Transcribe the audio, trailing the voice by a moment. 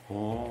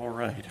All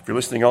right. If you're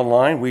listening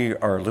online, we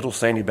are Little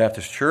Sandy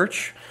Baptist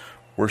Church,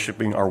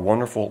 worshiping our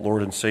wonderful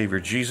Lord and Savior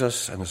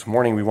Jesus. And this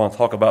morning we want to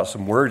talk about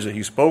some words that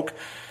he spoke.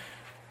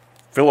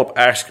 Philip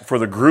asked for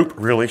the group,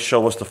 really,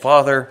 show us the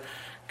Father.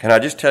 Can I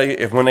just tell you,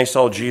 if when they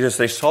saw Jesus,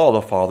 they saw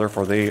the Father,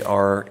 for they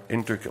are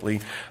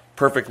intricately,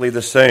 perfectly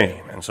the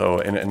same. And so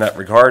in that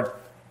regard,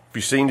 if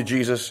you've seen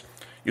Jesus,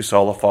 you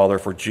saw the Father,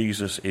 for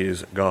Jesus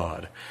is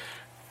God.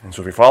 And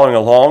so if you're following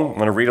along, I'm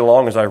going to read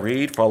along as I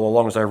read. Follow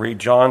along as I read.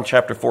 John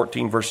chapter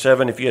 14, verse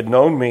 7. If you had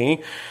known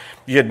me,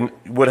 you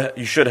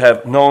should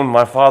have known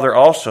my Father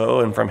also,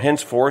 and from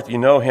henceforth you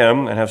know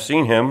him and have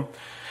seen him.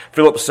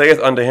 Philip saith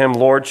unto him,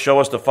 Lord, show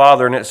us the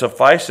Father, and it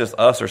sufficeth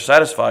us, or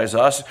satisfies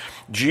us.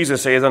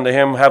 Jesus saith unto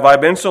him, Have I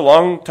been so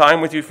long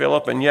time with you,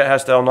 Philip, and yet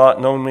hast thou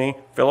not known me,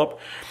 Philip?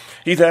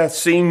 He that hath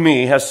seen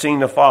me has seen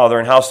the Father,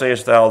 and how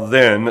sayest thou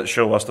then,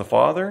 show us the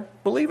Father?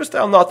 Believest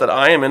thou not that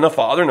I am in the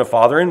Father, and the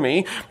Father in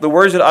me? The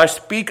words that I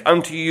speak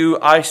unto you,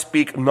 I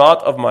speak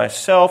not of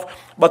myself,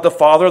 but the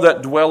Father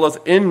that dwelleth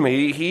in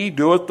me, he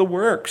doeth the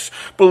works.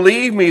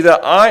 Believe me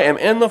that I am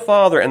in the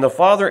Father, and the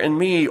Father in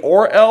me,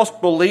 or else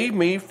believe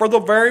me for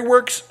the very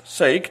works'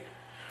 sake.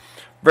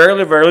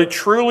 Verily, verily,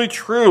 truly,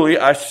 truly,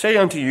 I say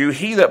unto you,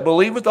 he that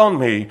believeth on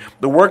me,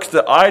 the works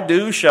that I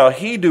do shall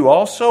he do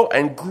also,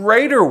 and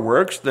greater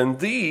works than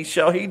these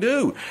shall he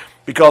do,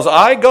 because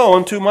I go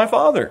unto my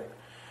Father.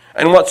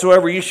 And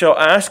whatsoever ye shall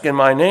ask in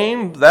my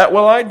name, that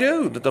will I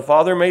do, that the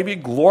Father may be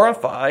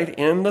glorified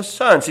in the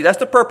Son. See, that's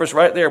the purpose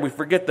right there. We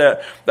forget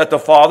that the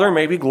Father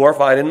may be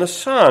glorified in the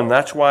Son.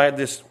 That's why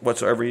this,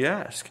 whatsoever ye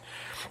ask.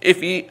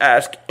 If ye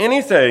ask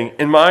anything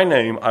in my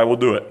name, I will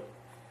do it.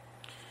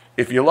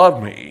 If you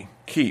love me,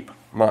 keep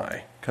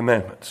my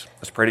commandments.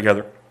 Let's pray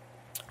together.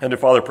 And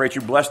Father, pray that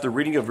you bless the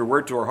reading of your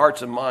word to our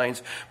hearts and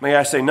minds. May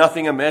I say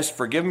nothing amiss.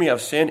 Forgive me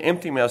of sin.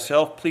 Empty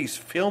myself. Please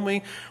fill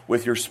me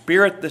with your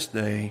Spirit this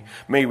day.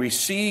 May we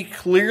see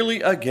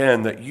clearly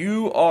again that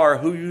you are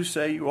who you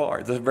say you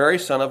are, the very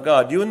Son of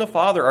God. You and the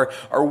Father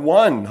are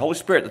one. Holy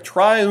Spirit, the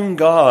triune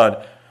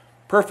God,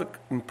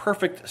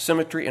 perfect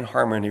symmetry and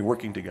harmony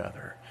working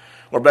together.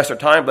 Lord, bless our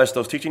time. Bless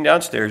those teaching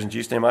downstairs. In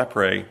Jesus' name I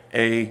pray.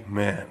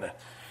 Amen.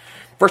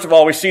 First of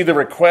all, we see the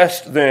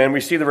request then. We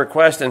see the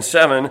request in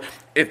 7.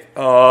 If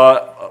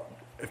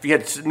you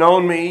had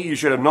known me, you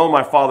should have known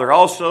my Father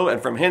also.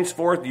 And from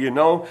henceforth, you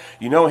know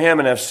him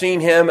and have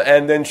seen him.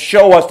 And then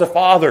show us the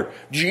Father.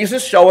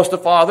 Jesus, show us the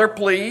Father,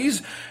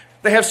 please.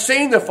 They have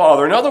seen the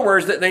Father. In other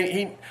words, that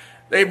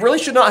they really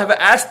should not have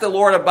asked the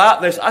Lord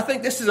about this. I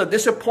think this is a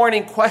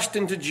disappointing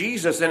question to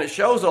Jesus, and it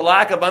shows a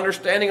lack of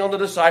understanding on the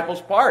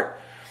disciples' part.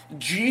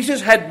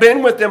 Jesus had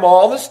been with them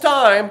all this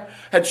time,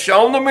 had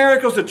shown the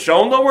miracles, had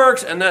shown the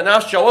works, and then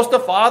now show us the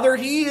Father.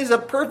 He is a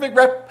perfect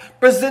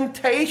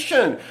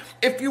representation.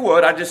 If you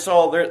would, I just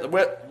saw there,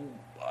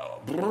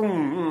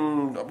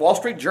 Wall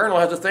Street Journal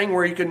has a thing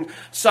where you can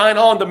sign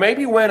on to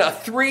maybe win a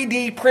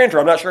 3D printer.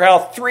 I'm not sure how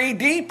a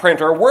 3D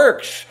printer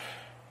works.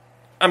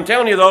 I'm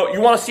telling you though,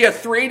 you want to see a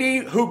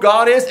 3D who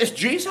God is? It's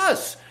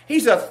Jesus.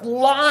 He's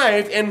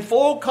alive in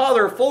full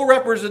color, full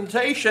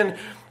representation.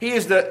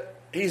 He's the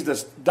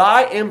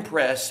die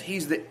impress.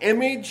 He's the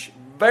image,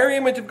 very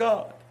image of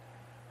God.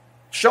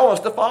 Show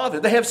us the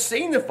Father. They have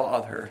seen the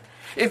Father.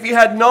 If you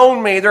had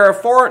known me, there are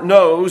 4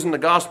 no's in the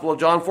Gospel of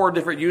John, 4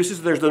 different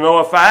uses. There's the know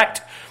of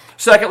fact.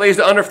 Secondly is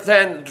to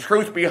understand the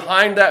truth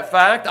behind that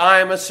fact.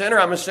 I am a sinner.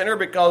 I'm a sinner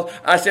because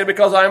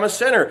I am a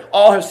sinner.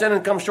 All have sinned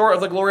and come short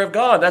of the glory of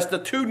God. That's the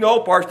 2 no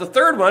parts. The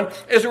third one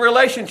is a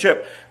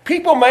relationship.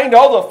 People may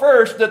know the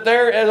first, that they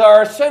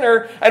are a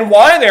sinner and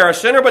why they are a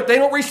sinner, but they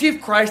don't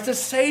receive Christ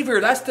as Savior.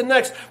 That's the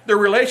next, the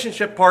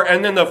relationship part.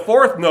 And then the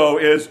 4th no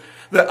is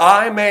that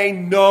I may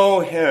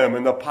know him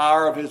and the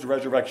power of his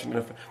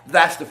resurrection.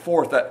 That's the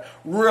 4th, that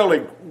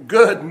really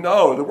good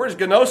no. The word is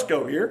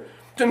gnosko here,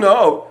 to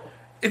know.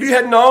 If you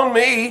had known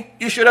me,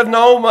 you should have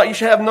known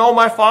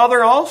my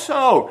Father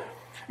also.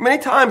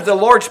 Many times the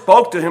Lord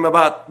spoke to him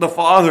about the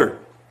Father.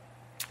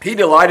 He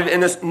delighted in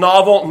this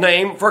novel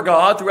name for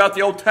God throughout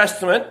the Old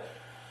Testament.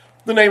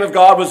 The name of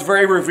God was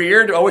very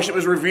revered. I wish it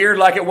was revered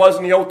like it was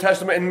in the Old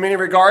Testament in many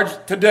regards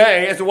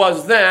today as it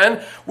was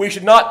then. We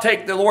should not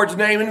take the Lord's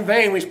name in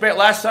vain. We spent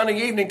last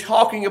Sunday evening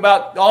talking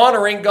about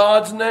honoring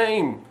God's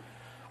name.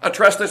 I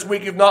trust this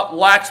week you've not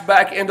laxed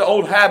back into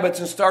old habits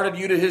and started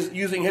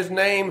using his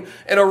name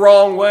in a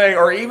wrong way,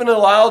 or even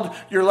allowed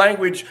your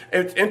language.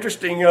 It's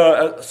interesting,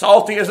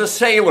 Salty is a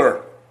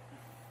sailor.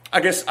 I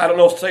guess, I don't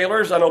know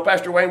sailors. I know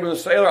Pastor Wayne was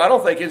a sailor. I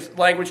don't think his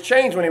language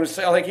changed when he was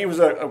sailing. I think he was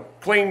a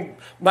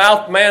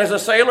clean-mouthed man as a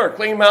sailor, a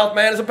clean-mouthed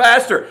man as a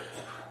pastor.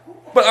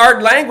 But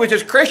our language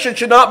as Christians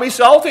should not be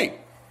salty.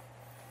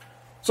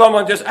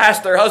 Someone just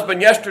asked their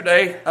husband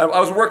yesterday. I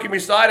was working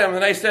beside him,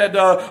 and they said,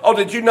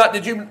 did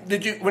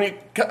you, when you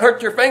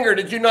hurt your finger,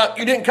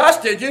 you didn't cuss,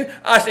 did you?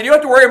 I said, you don't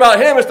have to worry about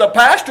him. It's the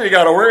pastor you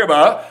got to worry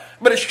about.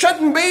 But it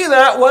shouldn't be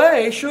that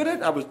way, should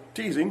it? I was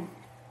teasing.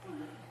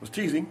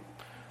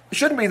 It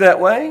shouldn't be that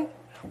way.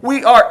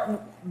 We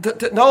are,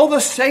 to know the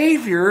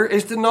Savior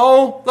is to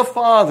know the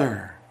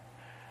Father.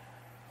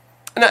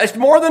 Now, it's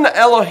more than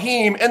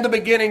Elohim. In the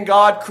beginning,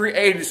 God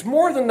created. It's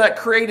more than that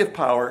creative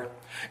power.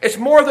 It's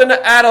more than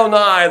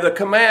Adonai, the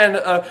command,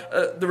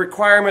 the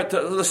requirement,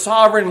 the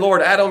sovereign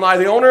Lord, Adonai,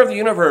 the owner of the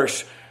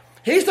universe.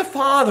 He's the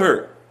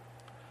Father,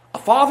 a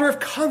Father of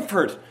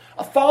comfort,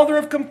 a Father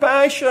of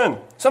compassion.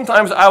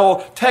 Sometimes I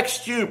will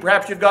text you,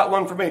 perhaps you've got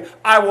one for me.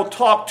 I will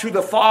talk to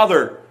the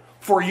Father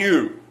for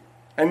you.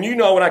 And you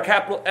know when I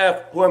capital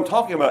F who I'm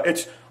talking about.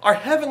 It's our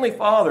Heavenly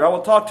Father. I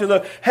will talk to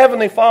the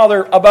Heavenly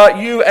Father about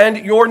you and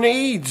your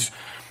needs.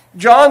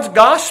 John's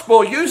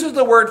Gospel uses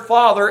the word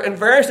Father in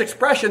various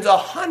expressions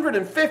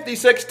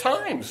 156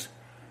 times.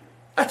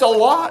 That's a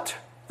lot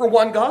for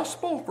one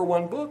Gospel, for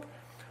one book.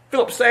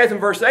 Philip saith in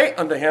verse 8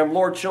 unto him,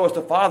 Lord, show us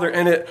the Father,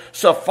 and it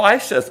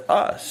sufficeth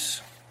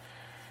us.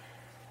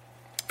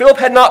 Philip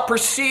had not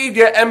perceived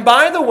yet. And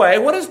by the way,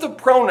 what is the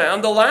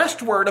pronoun, the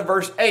last word of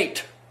verse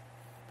 8?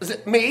 Is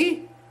it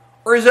me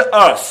or is it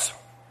us?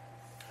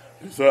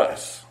 It's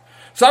us.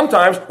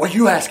 Sometimes, well,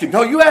 you ask him.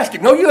 No, you ask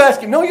him. No, you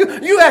ask him. No,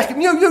 you ask him.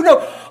 You know.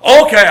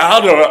 Okay,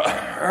 I'll do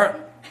it.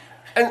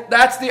 And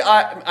that's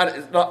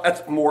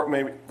that's more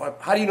maybe.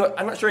 How do you know?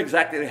 I'm not sure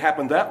exactly it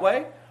happened that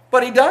way.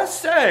 But he does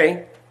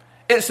say,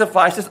 it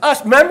suffices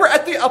us. Remember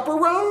at the upper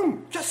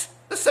room, just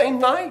the same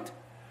night.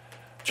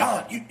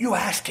 John, you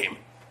ask him.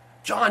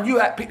 John, you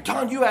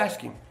ask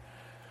him.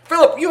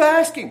 Philip, you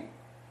ask him.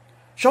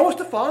 Show us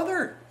the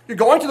Father. You're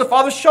going to the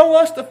Father, show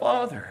us the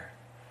Father.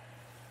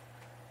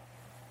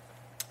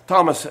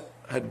 Thomas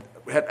had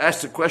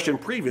asked the question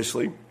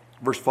previously,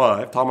 verse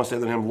 5. Thomas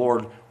said to him,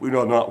 Lord, we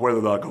know not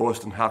whither thou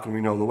goest, and how can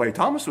we know the way?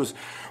 Thomas was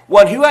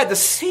one who had to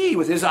see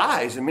with his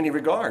eyes in many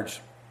regards.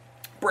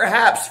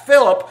 Perhaps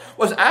Philip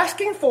was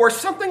asking for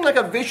something like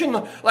a vision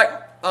like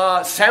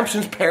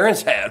Samson's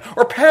parents had,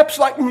 or perhaps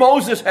like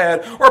Moses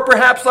had, or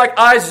perhaps like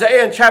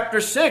Isaiah in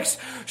chapter 6.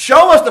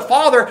 Show us the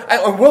Father,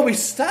 and we'll be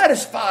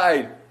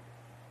satisfied.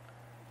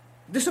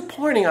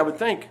 Disappointing, I would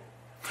think.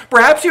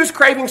 Perhaps he was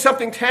craving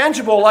something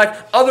tangible like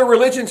other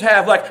religions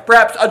have, like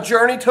perhaps a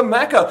journey to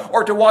Mecca,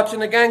 or to watch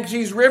the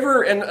Ganges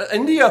River in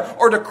India,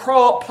 or to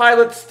crawl up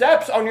Pilate's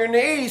steps on your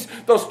knees,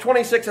 those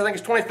 26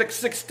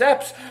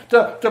 steps,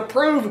 to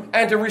prove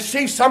and to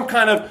receive some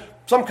kind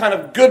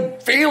of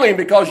good feeling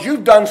because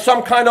you've done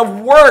some kind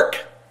of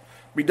work.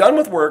 Be done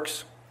with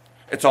works.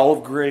 It's all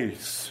of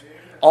grace.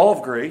 All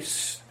of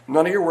grace.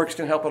 None of your works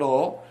can help at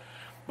all.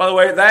 By the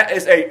way, that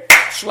is a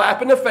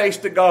slap in the face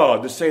to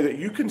God to say that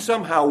you can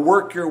somehow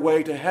work your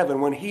way to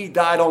heaven when He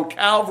died on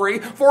Calvary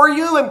for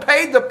you and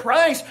paid the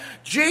price.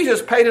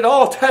 Jesus paid it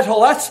all.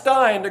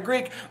 Tetelestai in the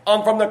Greek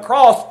from the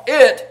cross.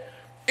 It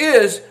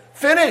is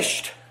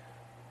finished.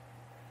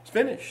 It's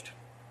finished.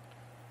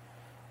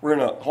 We're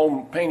in a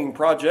home painting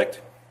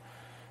project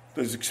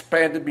that has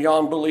expanded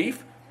beyond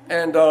belief.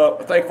 And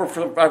I'm thankful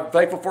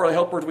for the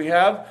helpers we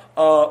have.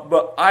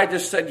 But I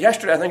just said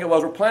yesterday, I think it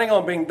was, we're planning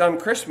on being done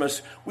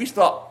Christmas. We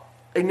thought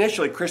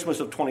initially Christmas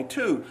of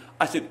 22.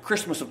 I said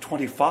Christmas of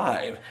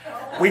 25.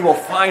 We will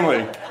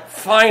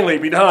finally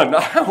be done.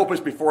 I hope it's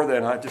before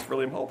then. I just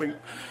really am hoping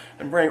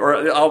and praying. Or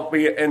I'll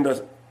be in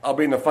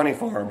the funny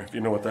farm, if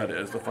you know what that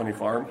is, the funny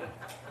farm.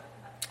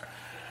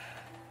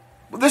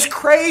 This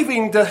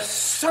craving to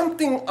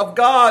something of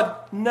God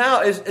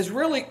now is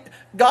really,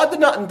 God did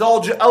not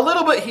indulge it. A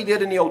little bit He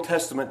did in the Old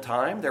Testament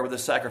time. There was the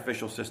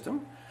sacrificial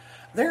system.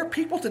 There are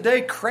people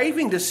today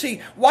craving to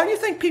see. Why do you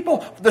think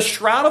the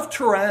Shroud of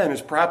Turin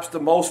is perhaps the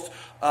most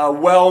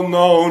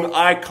well-known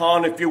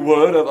icon, if you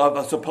would, of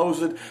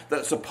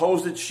the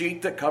supposed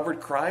sheet that covered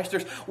Christ?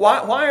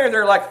 Why are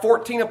there like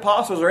 14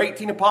 apostles or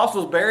 18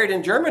 apostles buried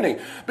in Germany?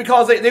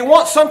 Because they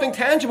want something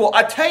tangible.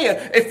 I tell you,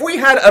 if we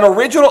had an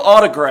original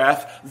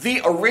autograph,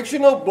 the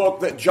original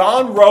book that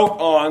John wrote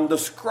on the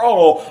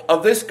scroll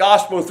of this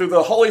gospel through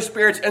the Holy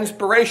Spirit's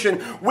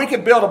inspiration, we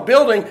could build a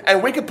building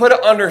and we could put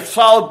it under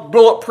solid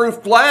bulletproof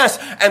glass,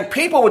 and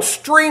people would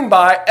stream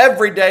by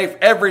every day,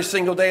 every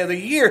single day of the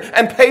year,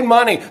 and pay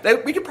money.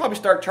 We could probably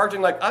start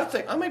charging I'd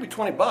say maybe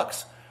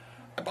 $20.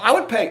 I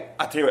would pay.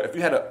 I tell you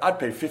what, I'd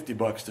pay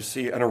 $50 to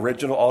see an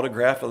original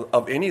autograph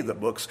of any of the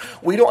books.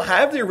 We don't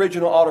have the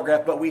original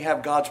autograph, but we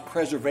have God's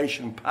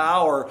preservation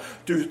power.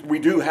 We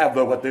do have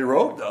what they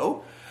wrote,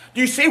 though. Do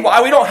you see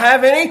why we don't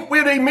have any?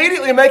 We would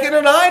immediately make it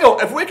an idol.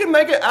 If we can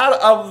make it out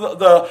of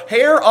the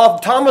hair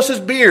of Thomas's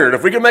beard,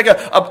 if we can make an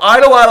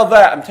idol out of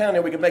that, I'm telling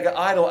you, we can make an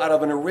idol out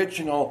of an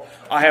original.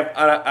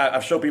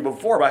 I've showed people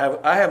before,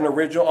 but I have an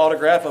original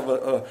autograph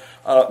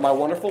of my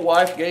wonderful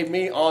wife gave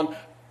me on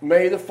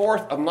May the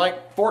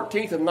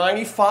 14th of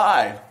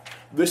 95.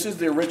 This is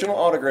the original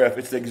autograph.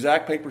 It's the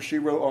exact paper she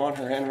wrote on.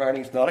 Her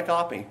handwriting is not a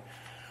copy.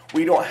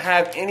 We don't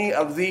have any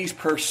of these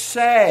per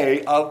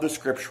se of the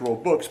scriptural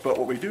books, but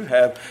what we do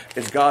have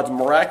is God's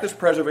miraculous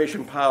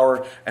preservation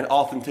power and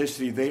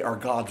authenticity. They are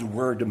God's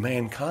word to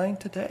mankind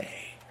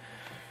today.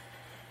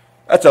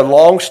 That's a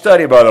long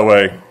study, by the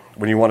way,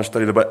 when you want to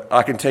study but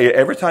I can tell you,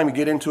 every time you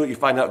get into it, you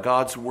find out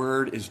God's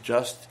word is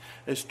just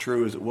as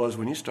true as it was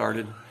when you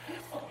started.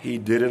 He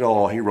did it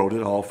all. He wrote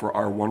it all for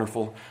our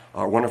wonderful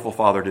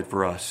Father did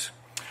for us.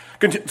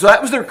 So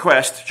that was the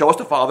request. Show us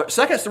the Father.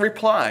 Second is the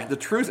reply. The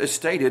truth is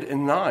stated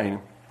in 9.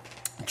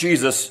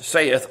 Jesus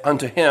saith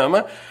unto him,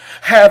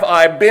 Have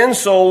I been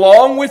so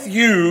long with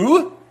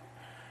you,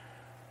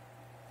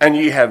 and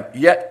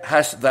yet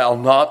hast thou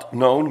not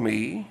known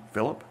me,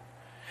 Philip?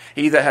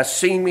 He that has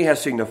seen me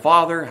has seen the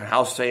Father.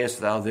 How sayest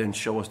thou then,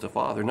 Show us the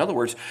Father? In other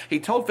words, he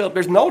told Philip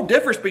there's no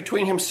difference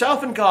between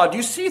himself and God. Do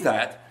you see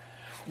that?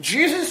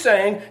 Jesus is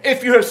saying,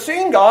 if you have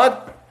seen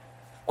God,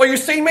 well, you've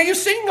seen me, you've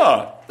seen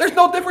God. There's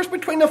no difference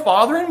between the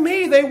Father and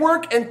me. They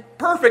work in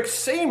perfect,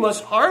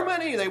 seamless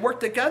harmony. They work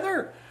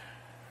together.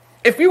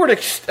 If you were to,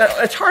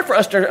 it's hard for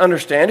us to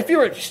understand. If you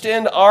were to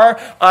extend our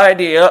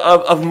idea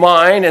of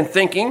mind and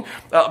thinking,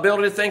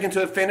 ability to think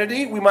into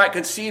infinity, we might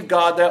conceive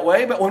God that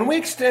way. But when we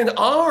extend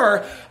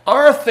our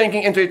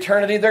thinking into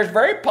eternity, there's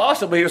very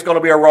possibly it's going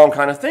to be a wrong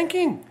kind of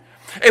thinking.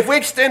 If we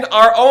extend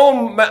our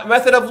own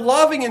method of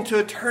loving into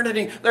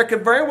eternity, there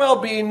could very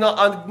well be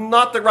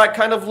not the right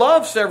kind of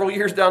love several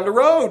years down the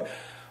road.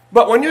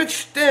 But when you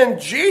extend,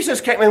 Jesus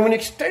came, and when you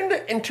extend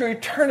it into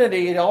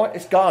eternity,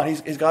 it's God.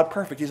 He's God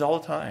perfect. He's all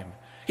the time.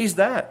 He's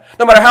that.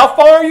 No matter how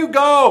far you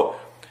go,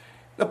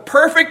 the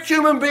perfect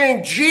human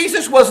being,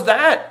 Jesus was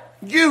that.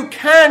 You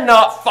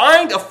cannot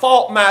find a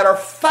fault. Matter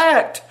of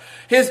fact,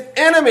 his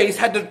enemies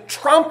had to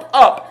trump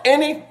up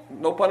any,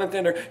 no pun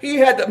intended, he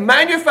had to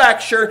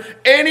manufacture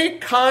any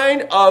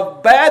kind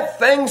of bad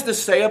things to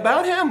say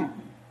about him.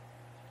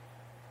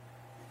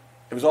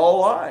 It was all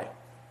a lie.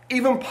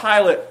 Even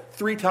Pilate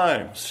 3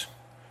 times.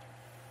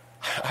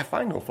 I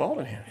find no fault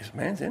in him. This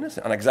man's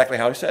innocent. Not exactly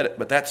how he said it,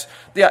 but that's,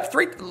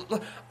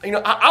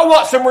 I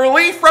want some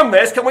relief from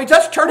this. Can we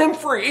just turn him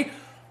free?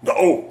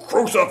 No,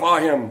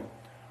 crucify him.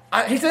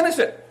 He's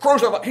innocent.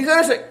 Crucify. He's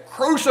innocent.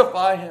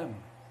 Crucify him.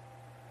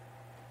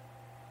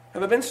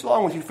 Have I been so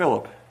long with you,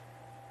 Philip?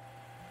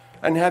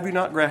 And have you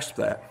not grasped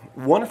that?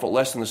 Wonderful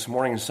lesson this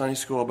morning in Sunday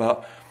school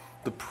about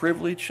the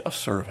privilege of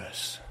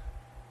service.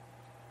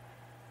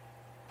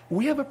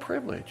 We have a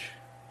privilege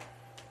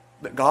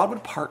that God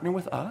would partner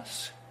with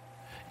us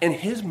in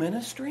his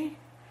ministry.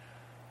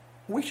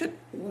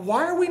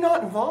 Why are we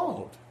not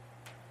involved?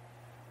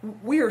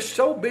 We are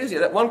so busy.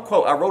 That one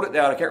quote, I wrote it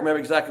down. I can't remember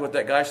exactly what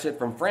that guy said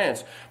from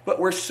France. But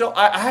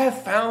I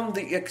have found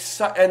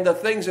the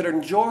things that are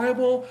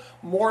enjoyable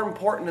more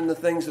important than the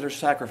things that are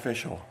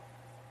sacrificial.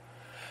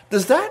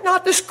 Does that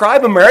not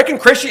describe American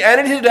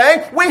Christianity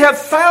today? We have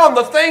found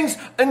the things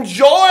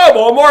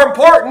enjoyable more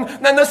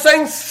important than the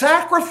things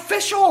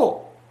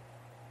sacrificial.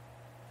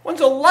 When's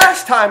the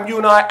last time you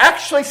and I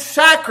actually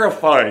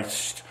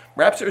sacrificed?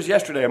 Perhaps it was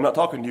yesterday. I'm not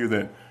talking to you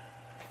then.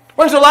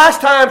 When's the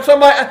last time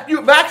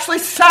you've actually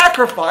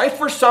sacrificed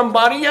for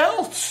somebody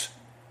else?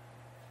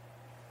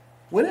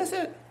 When is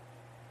it?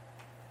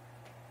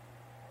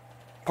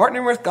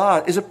 Partnering with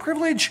God is a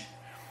privilege.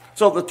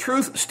 So the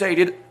truth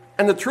stated,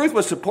 and the truth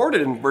was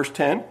supported in verse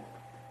 10.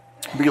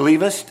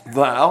 Believest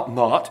thou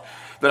not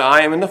that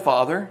I am in the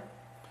Father,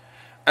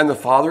 and the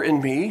Father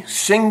in me,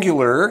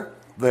 singular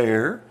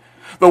there,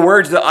 the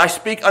words that I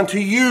speak unto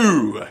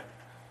you.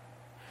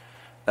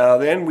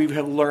 Then we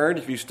have learned,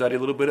 if you study a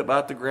little bit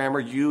about the grammar,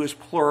 you is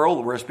plural.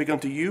 The word I speak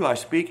unto you, I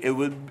speak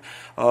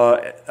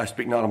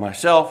not of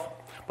myself,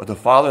 but the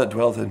Father that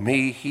dwelleth in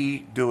me, he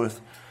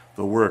doeth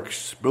the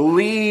works.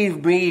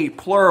 Believe me,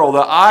 plural,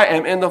 that I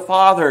am in the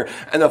Father,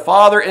 and the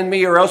Father in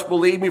me, or else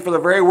believe me for the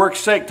very work's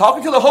sake.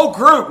 Talking to the whole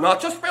group,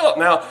 not just Philip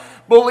now.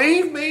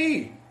 Believe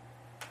me.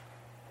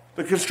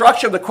 The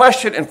construction of the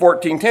question in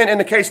 14:10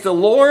 indicates the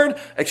Lord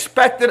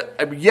expected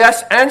a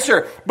yes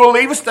answer.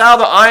 Believest thou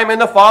that I am in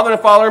the Father and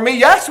the Father in me?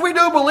 Yes, we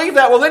do believe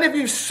that. Well, then if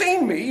you've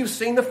seen me, you've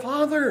seen the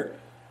Father.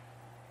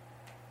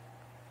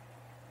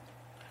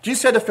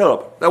 Jesus said to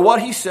Philip that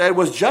what he said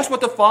was just what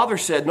the Father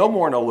said, no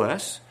more, no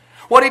less.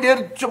 What he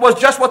did was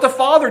just what the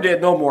Father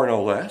did, no more,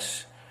 no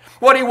less.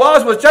 What he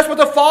was just what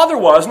the Father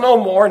was,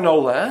 no more, no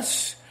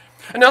less.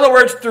 In other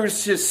words, through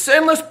his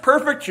sinless,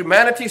 perfect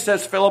humanity,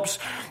 says Phillips,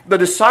 the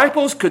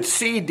disciples could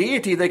see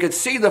deity. They could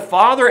see the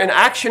Father in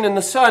action in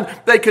the Son.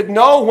 They could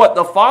know what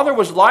the Father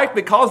was like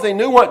because they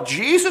knew what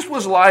Jesus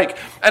was like.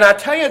 And I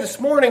tell you this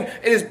morning,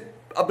 it is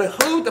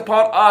behooved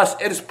upon us.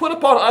 It is put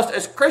upon us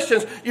as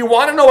Christians. You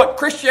want to know what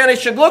Christianity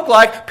should look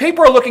like?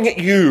 People are looking at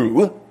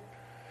you.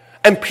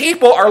 And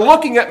people are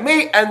looking at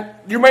me, and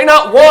you may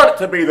not want it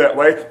to be that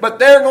way, but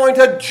they're going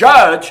to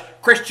judge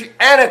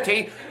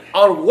Christianity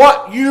on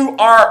what you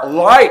are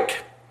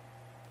like.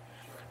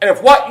 And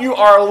if what you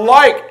are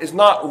like is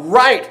not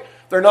right,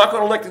 they're not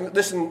going to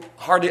listen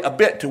hardly a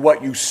bit to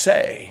what you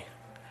say.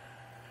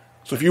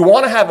 So if you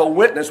want to have a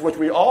witness, which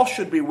we all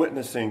should be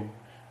witnessing,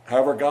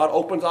 however, God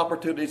opens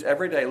opportunities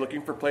every day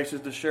looking for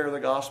places to share the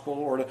gospel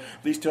or to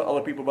at least tell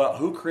other people about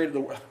who created the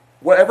world.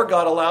 Whatever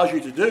God allows you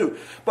to do.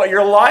 But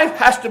your life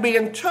has to be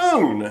in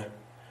tune, or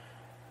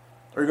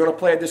you're going to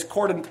play a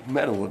discordant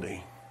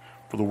melody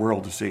for the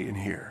world to see and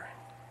hear.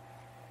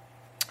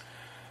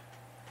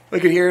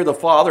 They could hear the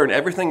Father in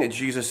everything that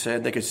Jesus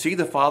said. They could see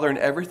the Father in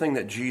everything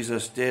that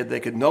Jesus did. They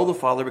could know the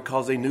Father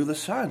because they knew the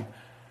Son.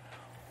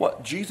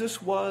 What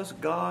Jesus was,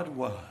 God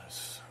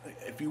was.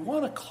 If you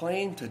want to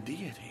claim to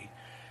deity,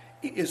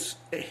 it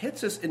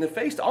hits us in the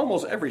face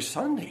almost every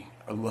Sunday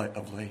of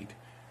late.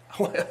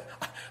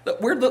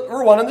 That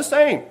we're one and the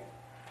same.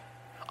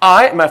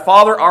 I and my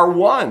Father are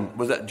one.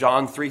 Was that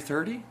John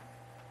 3:30?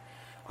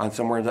 On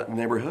somewhere in that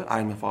neighborhood, I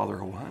and the Father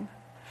are one.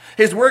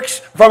 His works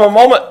from a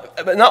moment,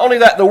 but not only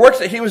that, the works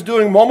that he was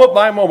doing moment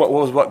by moment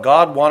was what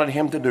God wanted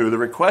him to do. The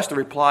request, the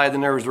reply,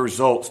 then there was the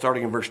result,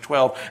 starting in verse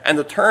 12. And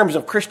the terms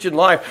of Christian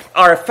life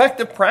are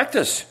effective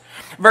practice.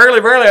 Verily,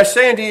 verily, I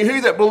say unto you,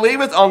 he that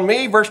believeth on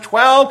me, verse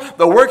 12,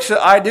 the works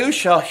that I do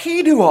shall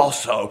he do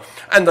also.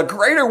 And the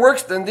greater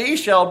works than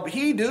these shall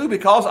he do,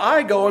 because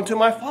I go unto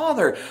my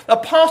Father. The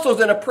apostles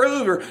then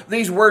approved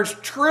these words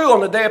true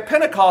on the day of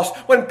Pentecost.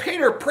 When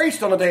Peter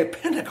preached on the day of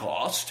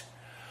Pentecost,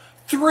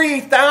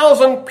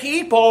 3,000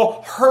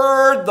 people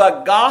heard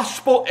the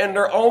gospel in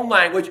their own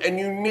language, and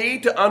you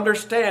need to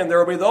understand there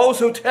will be those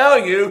who tell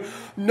you,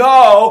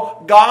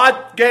 no,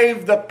 God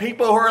gave the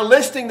people who are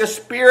listening the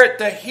Spirit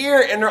to hear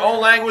in their own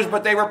language,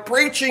 but they were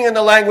preaching in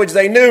the language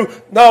they knew.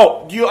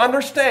 No, do you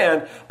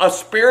understand? A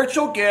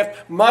spiritual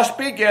gift must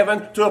be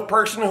given to a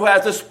person who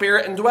has the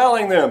Spirit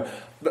indwelling them.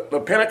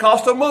 The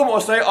Pentecostal movement will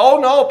say, oh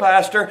no,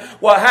 Pastor,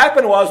 what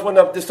happened was when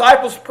the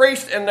disciples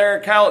preached in their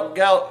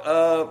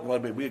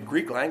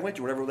Greek language,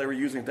 whatever they were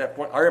using at that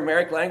point,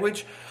 Aramaic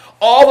language,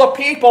 all the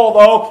people,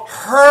 though,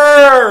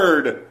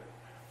 heard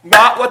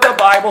not what the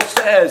Bible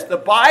says. The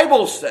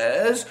Bible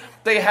says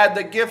they had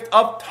the gift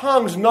of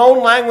tongues,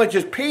 known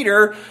languages.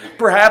 Peter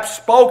perhaps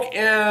spoke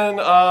in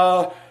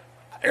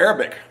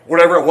Arabic,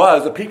 whatever it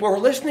was. The people were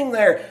listening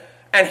there.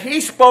 And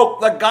he spoke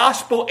the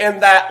gospel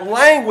in that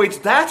language.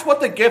 That's what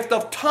the gift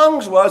of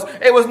tongues was.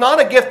 It was not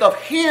a gift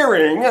of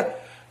hearing.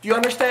 Do you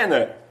understand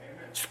that?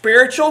 Amen.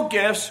 Spiritual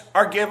gifts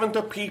are given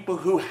to people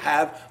who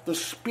have the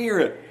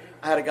Spirit.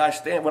 I had a guy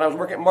stand, when I was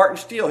working at Martin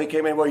Steel, he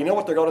came in, well, you know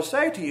what they're going to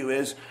say to you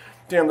is,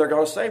 Tim, they're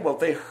going to say, well,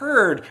 if they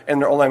heard in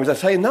their own language, I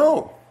say,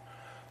 no.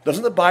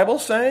 Doesn't the Bible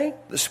say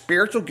the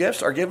spiritual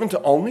gifts are given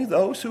to only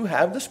those who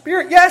have the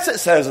Spirit? Yes, it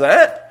says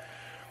that.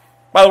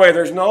 By the way,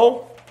 there's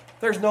no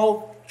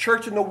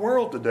church in the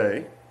world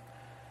today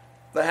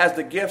that has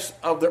the gifts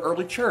of the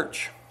early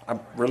church. I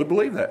really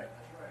believe that.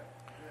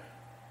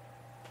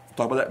 We'll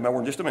talk about that more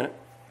in just a minute.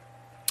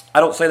 I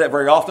don't say that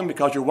very often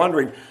because you're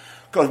wondering,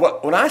 because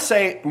when I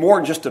say more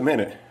in just a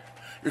minute,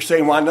 you're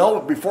saying, well, I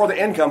know before the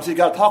end comes, he's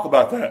got to talk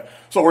about that.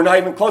 So we're not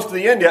even close to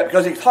the end yet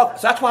because so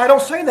that's why I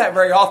don't say that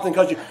very often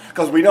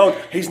because we know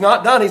he's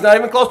not done. He's not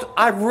even close to,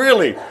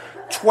 12:02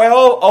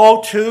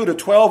 to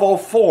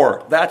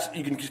 12:04.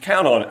 You can just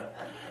count on it.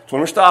 That's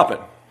when we're stopping.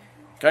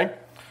 Okay?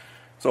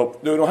 So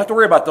we don't have to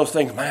worry about those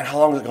things. Man, how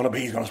long is it going to be?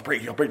 He's going to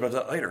preach. He'll preach about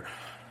that later.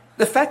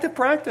 Effective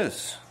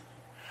practice.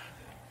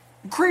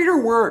 Greater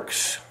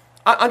works.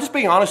 I'm just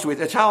being honest with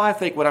you. That's how I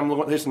think when I'm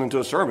listening to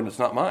a sermon. It's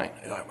not mine.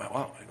 You're like,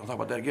 wow, we'll talk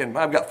about that again.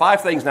 I've got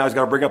 5 things now he's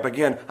got to bring up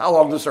again. How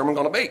long is the sermon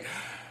going to be?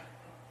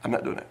 I'm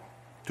not doing that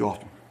too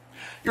often.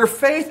 Your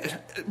faith,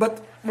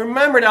 but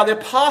remember now, the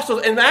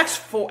apostles in Acts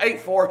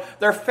 8:4,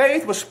 their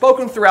faith was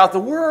spoken throughout the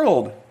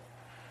world.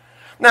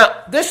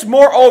 Now, this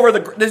moreover,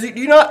 does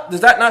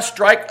that not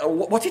strike?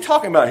 What's he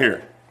talking about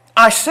here?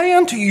 I say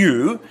unto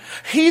you,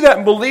 he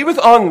that believeth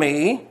on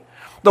me,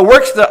 the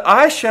works that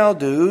I shall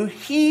do,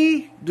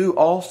 he do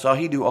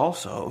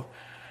also,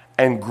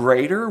 and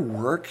greater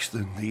works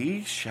than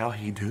these shall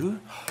he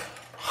do.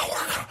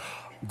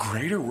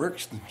 Greater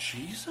works than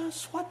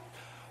Jesus? What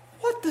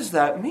does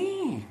that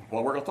mean?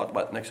 Well, we're going to talk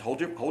about it next. Hold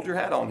your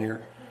hat on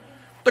here.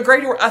 The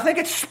greater, I think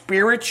it's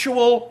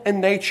spiritual in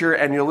nature,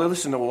 and you'll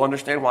listen and we'll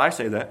understand why I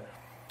say that.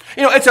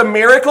 You know, it's a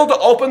miracle to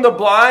open the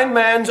blind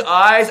man's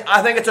eyes.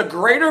 I think it's a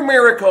greater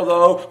miracle,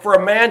 though, for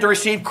a man to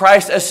receive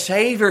Christ as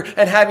Savior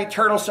and have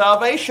eternal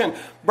salvation.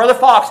 Brother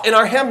Fox, in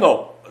our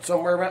hymnal,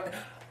 somewhere around,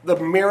 the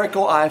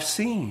miracle I've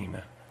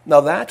seen.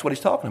 Now that's what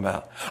he's talking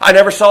about. I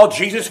never saw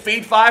Jesus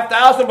feed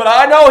 5,000, but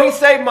I know he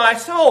saved my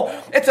soul.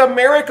 It's a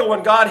miracle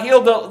when God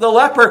healed the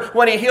leper,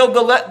 when he healed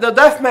the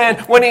deaf man,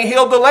 when he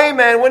healed the lame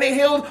man, when he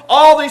healed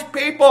all these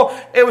people.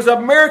 It was a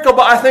miracle,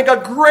 but I think a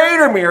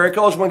greater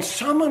miracle is when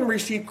someone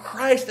received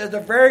Christ as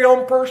their very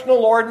own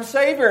personal Lord and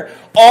Savior.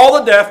 All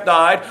the deaf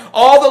died,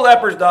 all the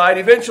lepers died,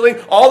 eventually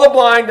all the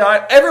blind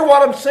died. Every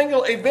one of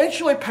them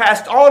eventually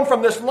passed on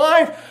from this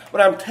life.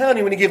 But I'm telling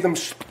you, when you give them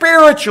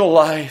spiritual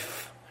life,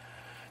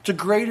 it's a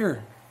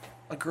greater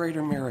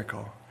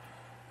miracle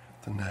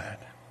than that.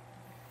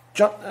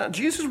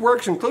 Jesus'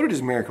 works included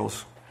his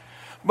miracles.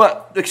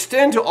 But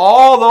extend to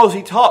all those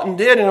he taught and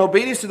did in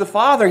obedience to the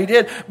Father, he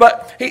did.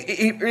 But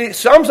he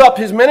sums up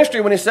his ministry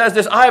when he says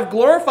this, I have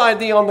glorified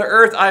thee on the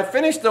earth. I have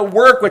finished the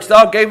work which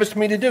thou gavest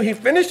me to do. He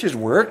finished his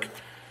work.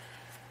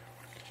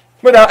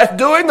 But now, if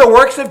doing the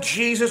works of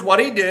Jesus,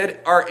 what he did,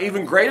 are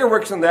even greater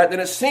works than that,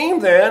 then it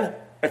seemed then,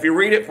 if you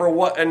read it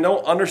and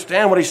don't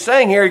understand what he's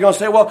saying here, you're going to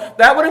say, well,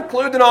 that would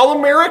include then all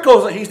the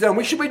miracles that he's done.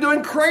 We should be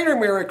doing greater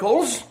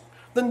miracles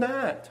than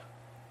that.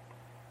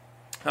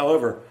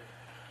 However,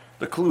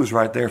 the clue is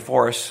right there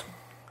for us.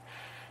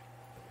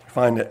 He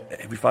finds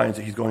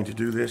that he's going to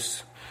do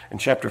this in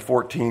chapter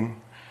 14.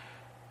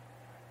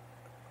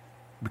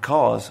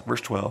 Because,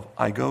 verse 12,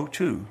 I go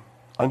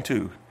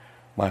unto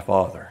my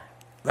Father.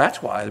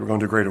 That's why we're going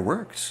to do greater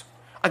works.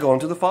 I go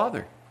unto the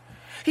Father.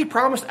 He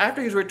promised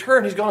after his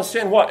return, he's going to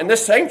send what? In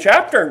this same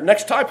chapter,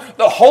 next time,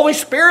 the Holy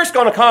Spirit's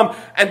going to come.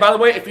 And by the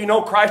way, if you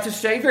know Christ as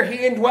Savior, he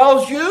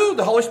indwells you.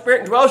 The Holy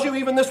Spirit indwells you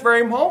even this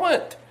very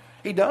moment.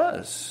 He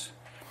does.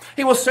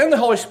 He will send the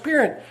Holy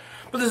Spirit.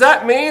 But does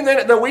that mean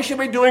that we should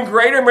be doing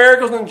greater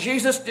miracles than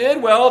Jesus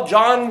did? Well,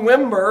 John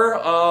Wimber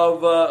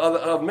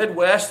of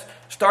Midwest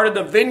started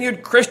the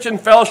Vineyard Christian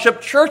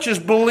Fellowship churches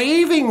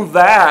believing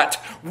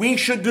that we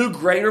should do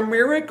greater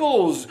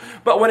miracles.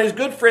 But when his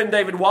good friend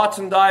David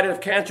Watson died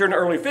of cancer in the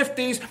early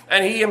 50s,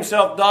 and he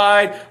himself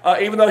died,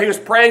 even though he was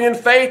praying in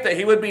faith that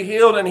he would be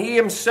healed, and he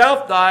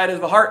himself died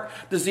of a heart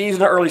disease in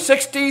the early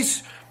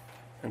 60s.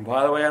 And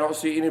by the way, I don't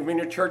see any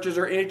Vineyard churches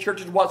or any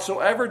churches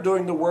whatsoever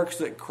doing the works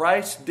that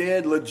Christ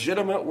did,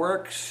 legitimate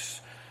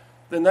works.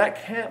 Then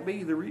that can't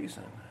be the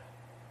reason.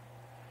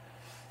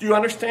 Do you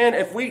understand?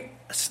 If we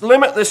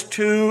limit this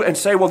to and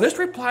say, well, this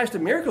applies to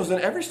miracles,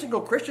 then every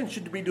single Christian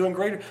should be doing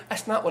greater.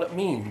 That's not what it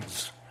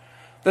means.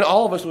 Then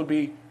all of us would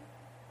be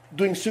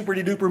doing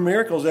super-duper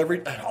miracles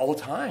all the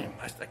time.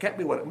 That can't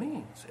be what it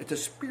means. It's a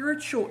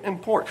spiritual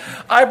import.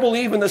 I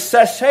believe in the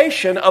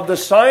cessation of the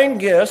sign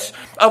gifts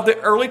of the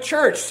early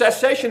church.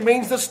 Cessation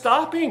means the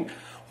stopping.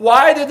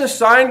 Why did the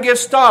sign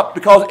gifts stop?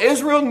 Because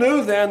Israel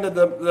knew then that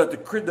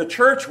the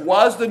church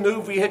was the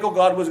new vehicle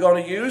God was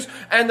going to use,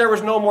 and there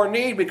was no more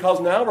need because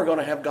now we're going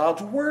to have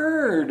God's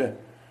Word.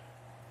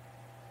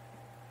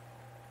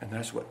 And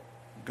that's what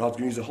God's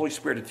going to use the Holy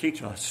Spirit to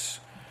teach us.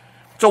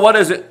 So what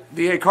is it?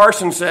 D.A.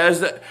 Carson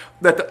says that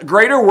the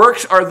greater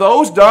works are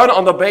those done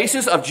on the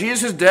basis of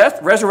Jesus' death,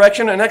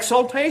 resurrection, and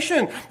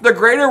exaltation. The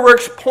greater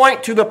works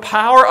point to the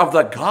power of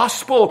the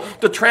gospel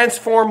to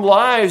transform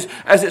lives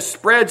as it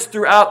spreads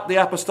throughout the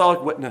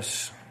apostolic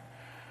witness.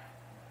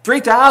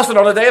 3,000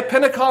 on the day of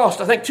Pentecost.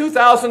 I think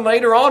 2,000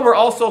 later on were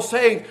also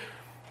saved.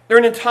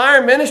 Their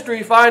entire ministry,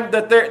 you find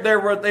that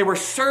they were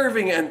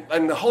serving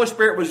and the Holy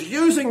Spirit was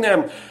using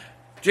them.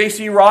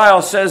 J.C.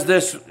 Ryle says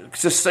this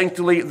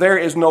succinctly: there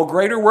is no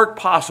greater work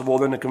possible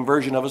than the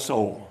conversion of a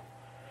soul.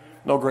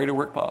 No greater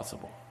work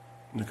possible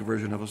than the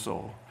conversion of a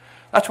soul.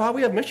 That's why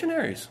we have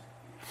missionaries.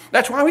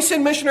 That's why we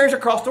send missionaries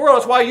across the world.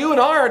 That's why you and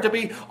I are to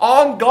be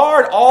on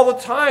guard all the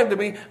time, to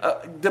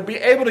be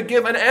able to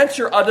give an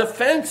answer, a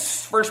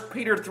defense. 1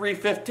 Peter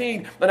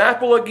 3:15, an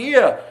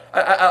apologia,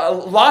 a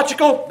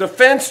logical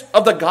defense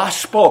of the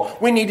gospel.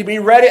 We need to be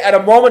ready at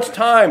a moment's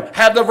time.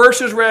 Have the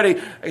verses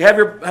ready. Have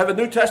a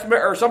New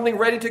Testament or something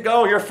ready to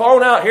go. Your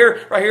phone out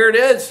here. Right here it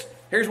is.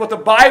 Here's what the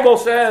Bible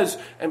says.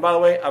 And by the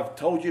way, I've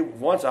told you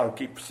once, I'll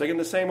keep singing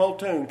the same old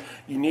tune.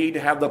 You need to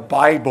have the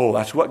Bible.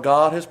 That's what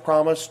God has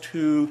promised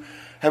to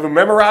have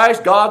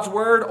memorized God's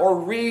Word or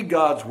read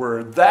God's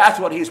Word. That's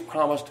what He's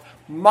promised.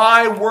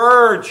 My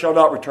word shall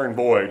not return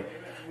void.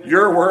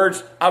 Your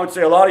words, I would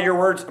say a lot of your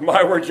words,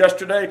 my words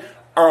yesterday,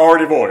 are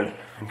already void.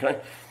 Okay?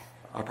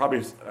 I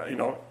probably,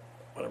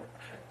 whatever.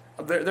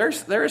 There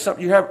is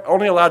something, you have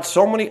only allowed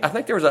so many, I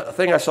think there was a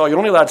thing I saw, you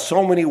only allowed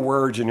so many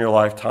words in your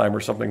lifetime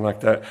or something like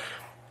that.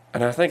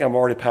 And I think I'm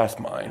already past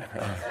mine.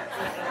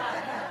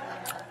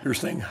 You're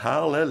saying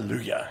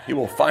hallelujah. He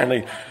will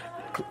finally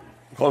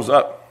close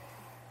up.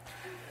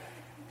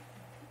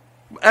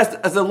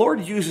 As the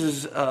Lord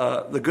uses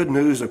the good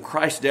news of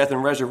Christ's death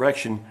and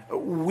resurrection,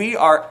 we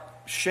are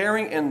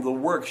sharing in the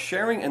work,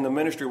 sharing in the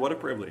ministry. What a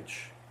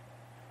privilege.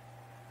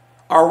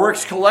 Our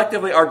works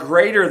collectively are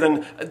greater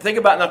than, think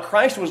about it, now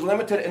Christ was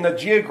limited in the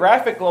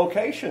geographic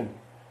location.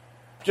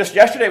 Just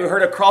yesterday we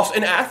heard a cross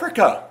in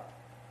Africa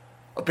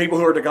of people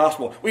who heard the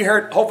gospel. We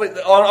heard, hopefully,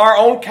 on our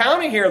own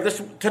county here,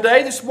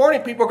 this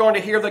morning, people are going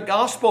to hear the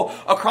gospel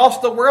across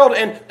the world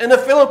in the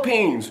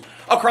Philippines,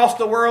 across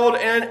the world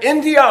in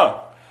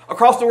India,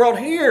 across the world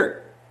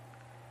here.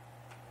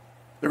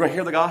 They're going to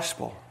hear the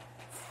gospel.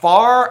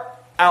 Far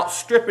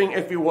outstripping,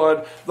 if you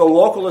would, the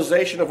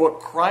localization of what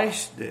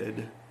Christ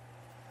did.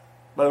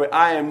 By the way,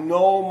 I am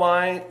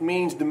no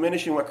means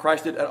diminishing what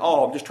Christ did at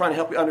all. I'm just trying to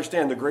help you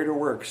understand the greater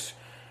works.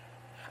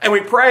 And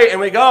we pray and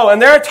we go.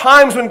 And there are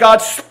times when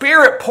God's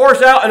Spirit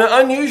pours out in an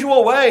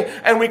unusual way.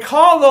 And we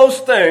call those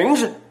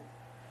things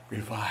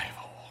revival.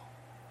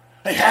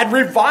 They had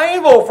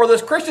revival for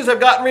this. Christians have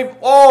gotten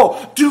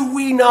do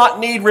we not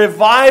need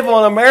revival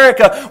in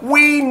America?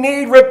 We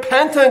need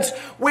repentance.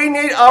 We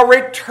need a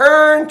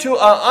return to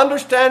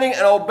understanding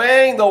and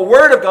obeying the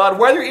Word of God,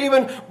 whether you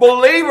even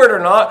believe it or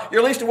not.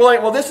 You're at least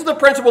willing, this is the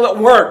principle that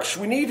works.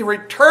 We need to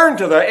return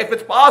to that if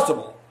it's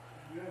possible.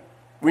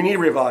 We need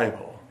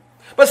revival.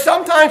 But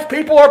sometimes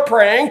people are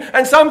praying,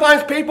 and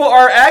sometimes people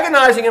are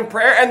agonizing in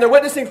prayer, and they're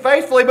witnessing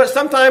faithfully, but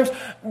sometimes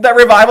that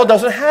revival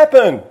doesn't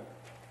happen.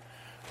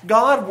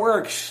 God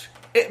works.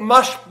 It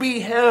must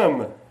be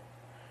Him.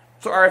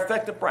 So our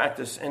effective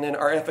practice and then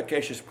our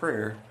efficacious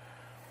prayer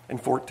in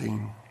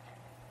 14.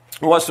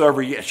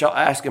 Whatsoever ye shall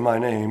ask in my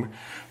name,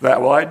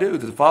 that will I do,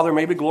 that the Father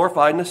may be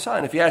glorified in the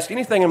Son. If you ask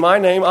anything in my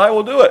name, I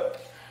will do it.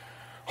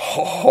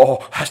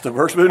 Oh, that's the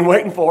verse we've been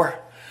waiting for.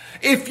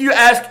 If you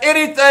ask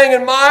anything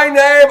in my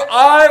name,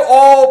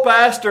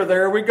 Pastor,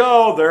 there we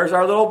go. There's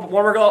our little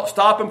one. We're going to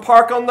stop and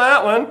park on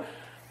that one.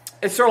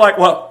 It's sort of like,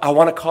 I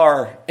want a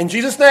car. In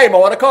Jesus' name, I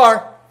want a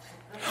car.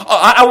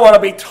 I want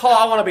to be tall.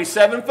 I want to be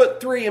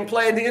 7'3" and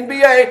play in the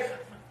NBA.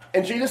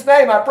 In Jesus'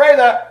 name, I pray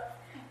that.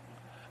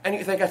 And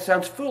you think that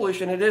sounds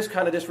foolish, and it is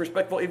kind of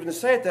disrespectful even to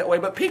say it that way,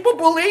 but people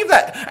believe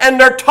that. And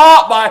they're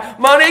taught by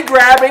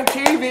money-grabbing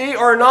TV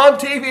or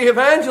non-TV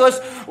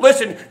evangelists,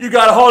 listen, you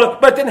got to hold it.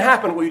 But it didn't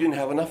happen. Well, you didn't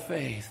have enough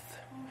faith.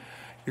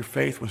 Your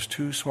faith was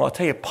too small. I'll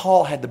tell you,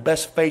 Paul had the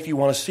best faith you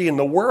want to see in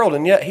the world,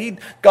 and yet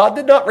God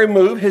did not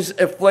remove his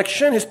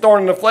affliction, his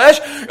thorn in the flesh.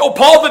 Oh,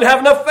 Paul didn't have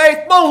enough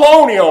faith.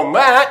 Baloney on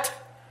that.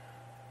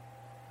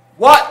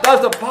 What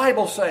does the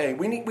Bible say?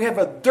 We have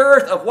a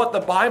dearth of what the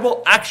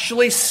Bible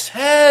actually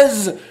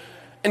says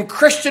in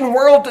Christian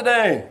world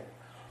today.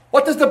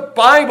 What does the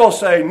Bible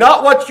say?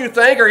 Not what you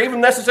think or even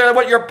necessarily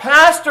what your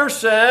pastor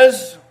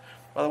says.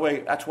 By the way,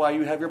 that's why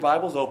you have your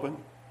Bibles open,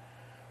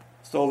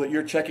 so that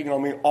you're checking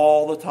on me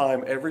all the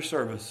time, every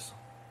service.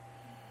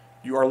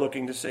 You are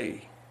looking to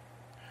see,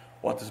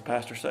 what does the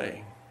pastor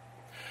say?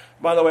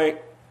 By the way,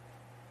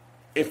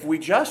 if we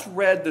just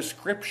read the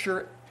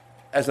Scripture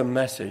as a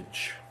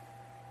message,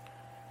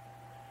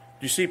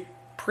 you see,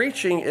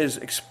 preaching is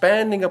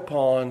expanding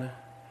upon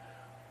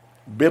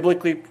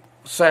biblically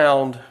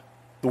sound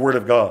the Word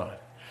of God.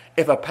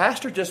 If a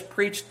pastor just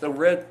preached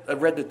read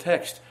the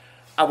text,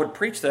 I would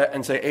preach that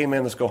and say,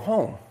 amen, let's go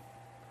home.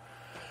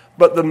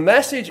 But the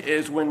message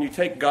is when you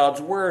take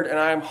God's Word, and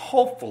I am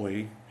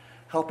hopefully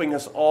helping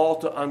us all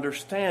to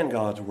understand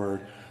God's Word.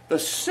 The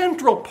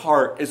central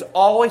part is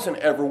always and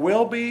ever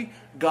will be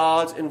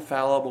God's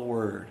infallible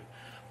Word.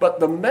 But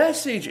the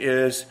message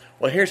is,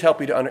 well, here's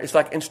help you to understand. It's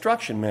like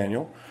instruction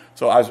manual.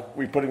 So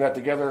we putting that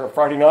together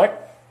Friday night.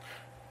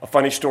 A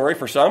funny story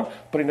for some,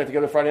 putting that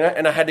together Friday night,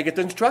 and I had to get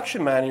the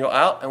instruction manual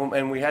out, and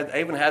I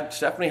even had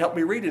Stephanie help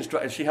me read it,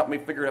 and she helped me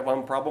figure out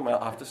one problem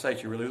out. I have to say,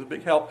 she really was a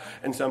big help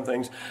in some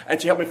things, and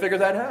she helped me figure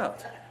that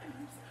out.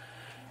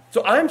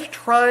 So I'm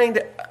trying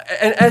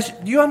to, and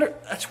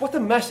that's what the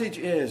message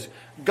is.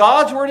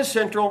 God's Word is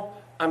central.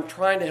 I'm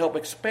trying to help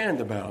expand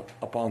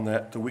upon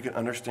that so we can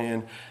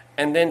understand,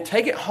 and then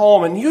take it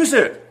home and use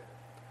it.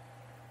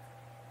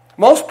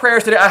 Most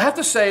prayers today, I have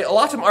to say, a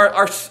lot of them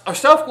are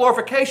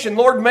self-glorification.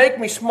 Lord, make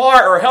me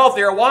smart or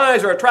healthy or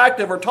wise or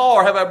attractive or tall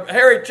or have a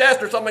hairy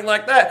chest or something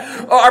like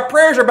that. Our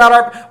prayers are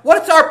about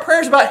what's our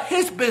prayers about?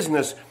 His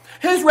business,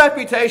 His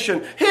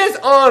reputation, His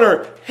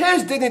honor,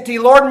 His dignity.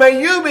 Lord,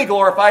 may you be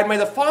glorified. May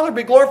the Father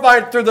be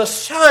glorified through the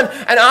Son,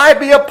 and I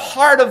be a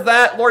part of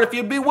that, Lord, if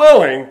you'd be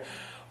willing.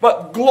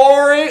 But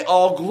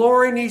all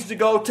glory needs to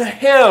go to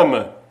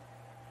Him.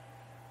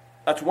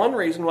 That's one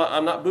reason why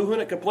I'm not boohooing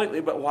it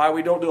completely, but why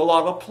we don't do a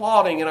lot of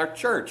applauding in our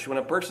church. When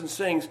a person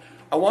sings,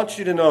 I want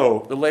you to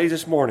know, the ladies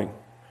this morning,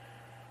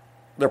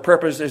 their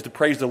purpose is to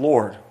praise the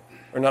Lord.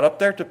 We're not up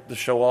there to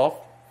show off.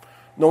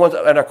 No one's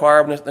at our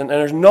choir, and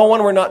there's no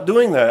one we're not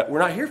doing that. We're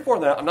not here for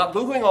that. I'm not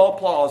boohooing all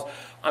applause.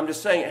 I'm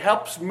just saying it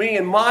helps me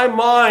in my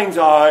mind's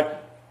eye.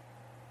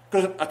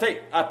 Because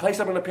I play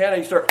something on the piano,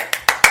 and you start,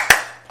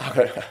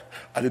 okay,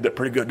 I did that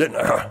pretty good, didn't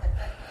I?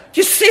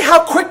 You see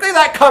how quickly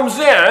that comes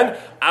in?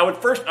 I'll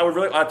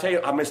tell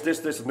you, I missed this,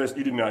 and this.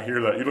 You did not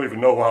hear that. You don't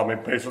even know how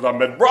many places I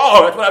missed.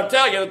 Bro, that's what I'm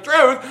telling you, the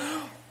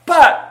truth.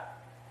 But,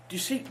 do you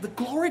see, the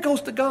glory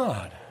goes to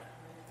God.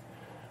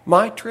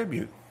 My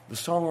tribute, the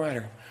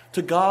songwriter,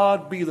 to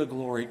God be the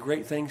glory,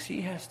 great things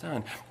He has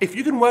done. If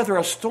you can weather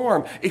a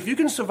storm, if you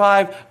can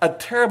survive a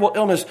terrible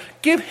illness,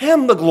 give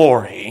Him the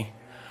glory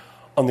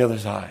on the other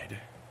side.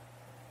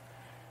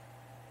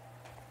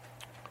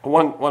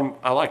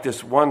 I like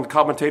this. One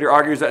commentator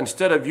argues that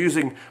instead of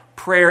using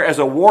prayer as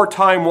a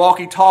wartime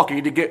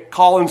walkie-talkie to get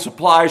call-in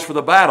supplies for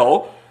the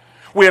battle,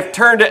 we have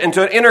turned it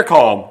into an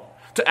intercom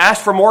to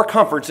ask for more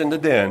comforts in the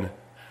den.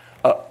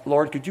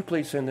 Lord, could you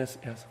please send this?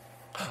 Yes.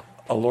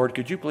 Oh, Lord,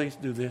 could you please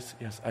do this?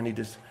 Yes, I need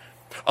this.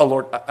 Oh,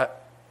 Lord,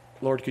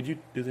 Lord, could you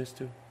do this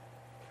too? Do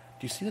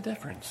you see the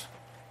difference?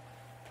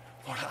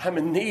 Lord, I'm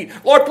in need.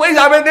 Lord, please,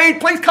 I'm in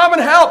need. Please come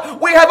and help.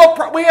 We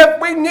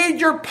need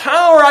your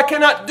power. I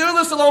cannot do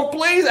this alone.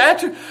 Please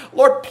answer.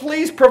 Lord,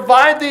 please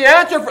provide the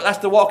answer. That's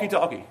the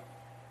walkie-talkie.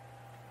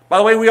 By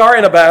the way, we are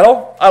in a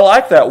battle. I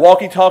like that.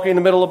 Walkie-talkie in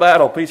the middle of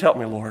battle. Please help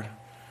me, Lord.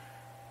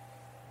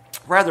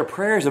 Rather,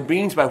 prayer is a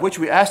means by which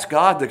we ask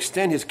God to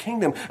extend His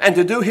kingdom and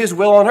to do His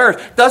will on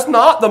earth. Does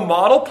not the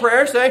model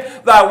prayer say,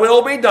 Thy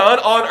will be done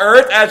on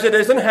earth as it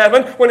is in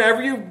heaven?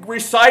 Whenever you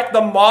recite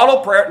the model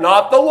prayer,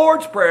 not the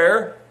Lord's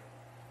Prayer,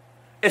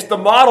 it's the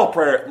model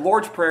prayer.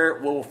 Lord's Prayer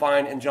we'll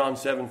find in John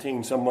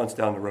 17 some months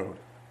down the road.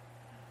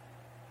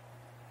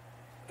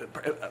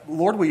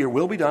 Lord, will your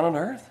will be done on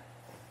earth?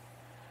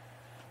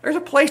 There's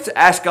a place to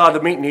ask God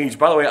to meet needs.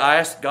 By the way, I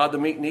asked God to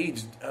meet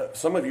needs.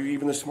 Some of you,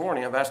 even this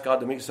morning, I've asked God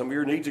to meet some of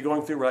your needs you're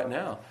going through right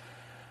now.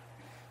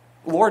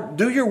 Lord,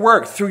 do your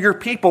work through your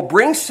people.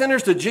 Bring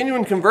sinners to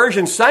genuine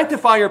conversion.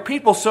 Sanctify your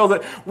people so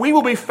that we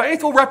will be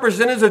faithful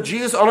representatives of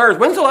Jesus on earth.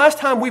 When's the last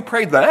time we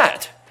prayed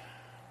that?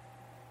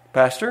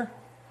 Pastor?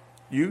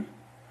 You?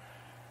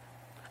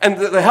 And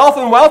the health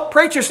and wealth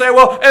preachers say,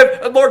 well,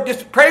 Lord,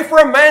 just pray for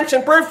a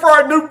mansion, pray for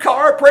a new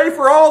car, pray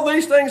for all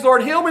these things.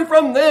 Lord, heal me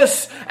from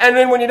this. And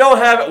then when you don't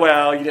have it,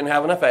 well, you didn't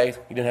have enough faith.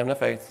 You didn't have enough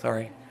faith.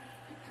 Sorry.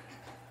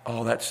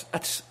 Oh,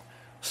 that's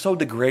so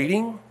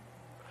degrading,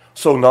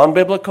 so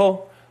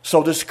non-biblical,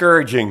 so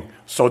discouraging,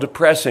 so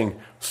depressing,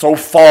 so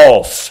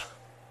false.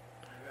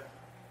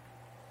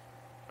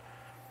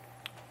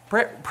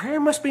 Prayer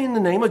must be in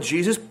the name of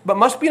Jesus, but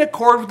must be in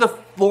accord with the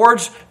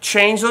Lord's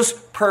changeless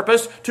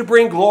purpose to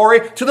bring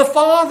glory to the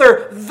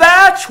Father.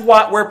 That's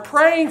what we're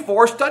praying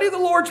for. Study the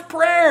Lord's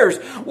prayers.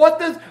 What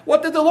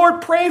did the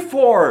Lord pray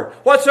for?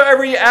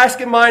 Whatsoever you ask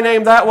in my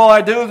name, that will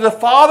I do. The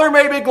Father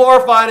may be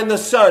glorified in the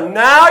Son.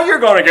 Now you're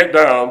going to get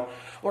down.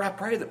 Lord, I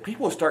pray that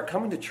people will start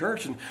coming to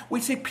church and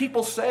we see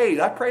people saved.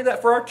 I pray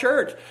that for our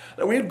church,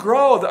 that we'd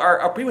grow, that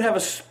our people have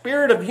a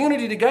spirit of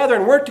unity together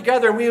and work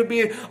together, and we would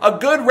be a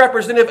good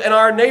representative in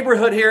our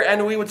neighborhood here,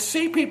 and we would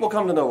see people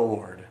come to know the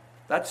Lord.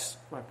 That's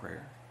my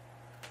prayer.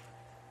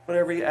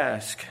 Whatever you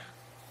ask.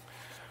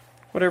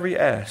 Whatever you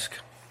ask.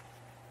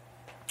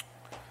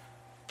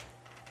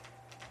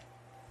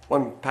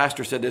 One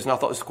pastor said this, and I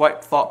thought it was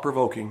quite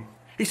thought-provoking.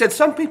 He said,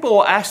 some people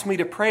will ask me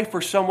to pray for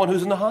someone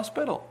who's in the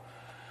hospital.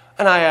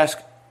 And I ask,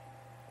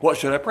 what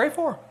should I pray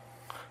for?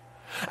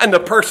 And the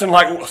person,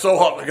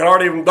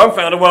 already even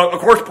dumbfounded, well,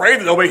 of course, pray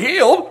that they'll be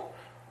healed,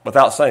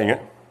 without saying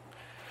it.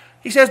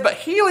 He says, but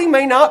healing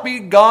may not be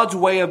God's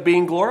way of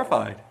being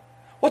glorified.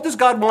 What does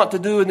God want to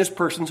do in this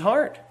person's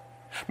heart?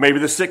 Maybe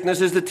the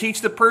sickness is to teach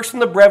the person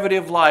the brevity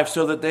of life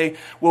so that they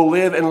will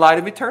live in light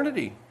of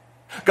eternity.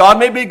 God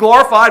may be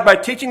glorified by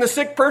teaching the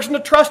sick person to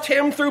trust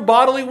Him through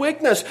bodily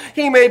weakness.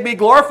 He may be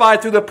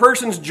glorified through the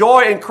person's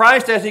joy in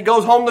Christ as he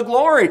goes home to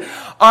glory.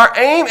 Our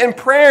aim in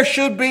prayer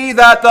should be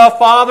that the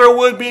Father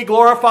would be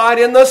glorified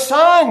in the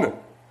Son.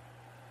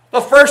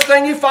 The first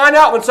thing you find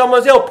out when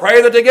someone's ill,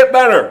 pray that they get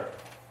better.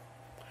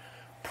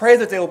 Pray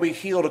that they will be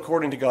healed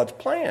according to God's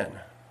plan.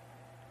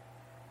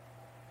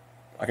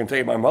 I can tell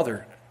you my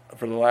mother,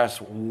 for the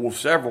last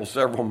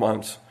several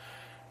months,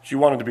 she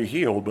wanted to be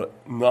healed, but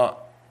not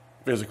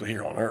physically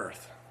here on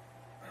earth.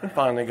 And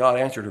finally, God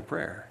answered her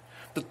prayer.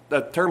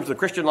 The terms of the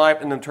Christian life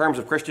and the terms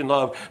of Christian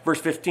love, verse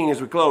 15 as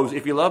we close,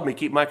 if you love me,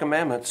 keep my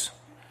commandments.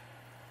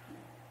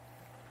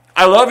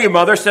 I love you,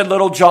 Mother, said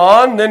little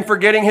John. Then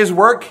forgetting his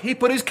work, he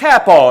put his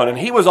cap on, and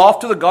he was off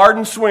to the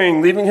garden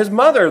swing, leaving his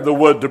mother the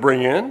wood to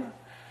bring in.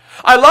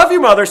 I love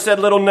you, Mother, said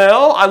little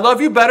Nell. I love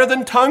you better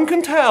than tongue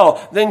can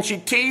tell. Then she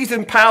teased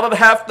and pouted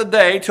half the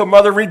day till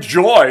Mother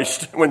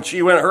rejoiced when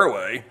she went her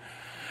way.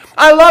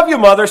 I love you,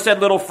 Mother, said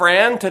little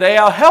Fran. Today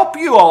I'll help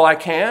you all I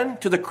can.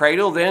 To the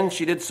cradle then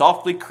she did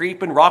softly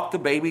creep and rock the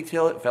baby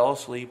till it fell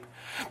asleep.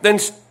 Then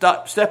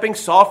stepping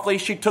softly,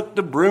 she took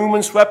the broom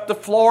and swept the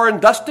floor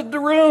and dusted the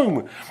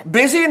room.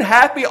 Busy and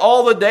happy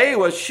all the day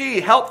was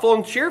she, helpful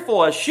and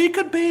cheerful as she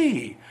could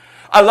be.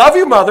 I love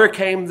you, Mother,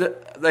 came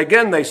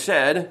again, they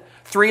said.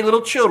 3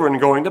 little children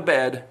going to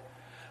bed.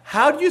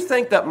 How do you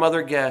think that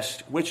mother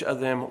guessed which of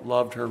them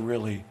loved her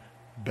really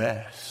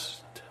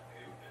best?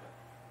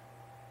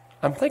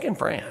 I'm thinking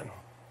Fran.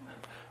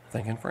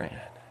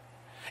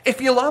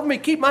 If you love me,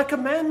 keep my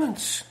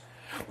commandments.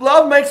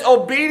 Love makes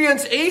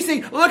obedience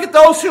easy. Look at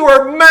those who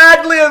are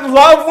madly in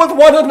love with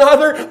one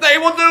another. They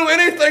will do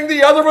anything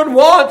the other one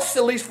wants,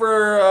 at least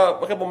for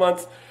a couple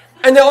months.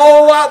 And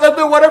they'll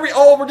do whatever.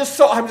 I'm just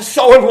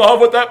so in love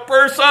with that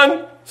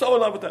person. So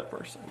in love with that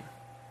person.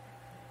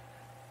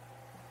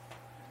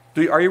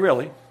 Are you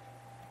really?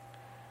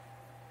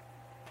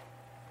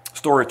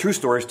 True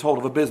story is told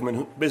of a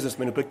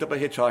businessman who picked up a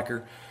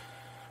hitchhiker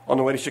on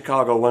the way to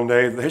Chicago one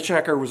day. The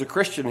hitchhiker was a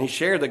Christian. He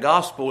shared the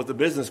gospel with the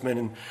businessman,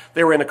 and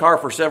they were in the car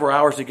for several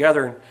hours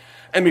together.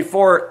 And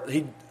before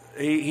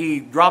he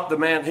dropped the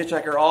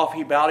hitchhiker off,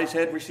 he bowed his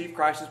head and received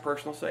Christ as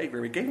personal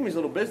Savior. He gave him his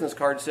little business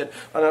card and said,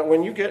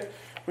 when you get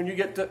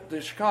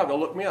to Chicago,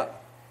 look me up.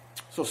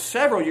 So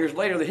several years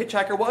later, the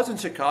hitchhiker was in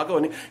Chicago,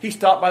 and he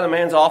stopped by the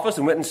man's office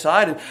and went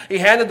inside, and he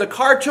handed the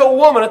card to a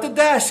woman at the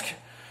desk.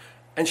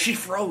 And she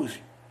froze.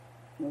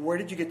 Where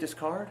did you get this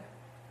card?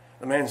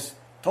 The man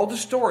told the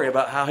story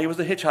about how he was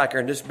the hitchhiker,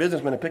 and this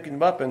businessman had picked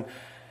him up, and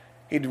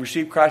he'd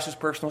received Christ as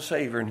personal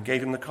Savior, and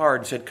gave him the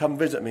card and said, come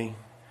visit me.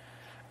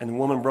 And the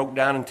woman broke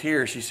down in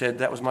tears. She said,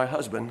 that was my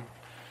husband.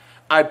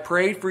 I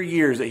prayed for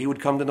years that he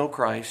would come to know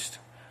Christ,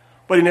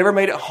 but he never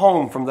made it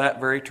home from that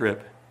very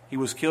trip. He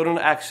was killed in an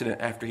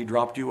accident after he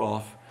dropped you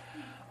off.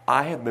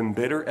 I have been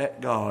bitter at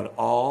God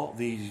all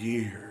these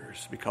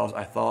years because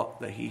I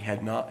thought that he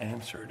had not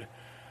answered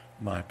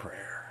my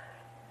prayer.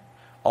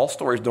 All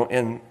stories don't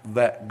end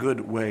that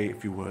good way,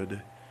 if you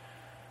would.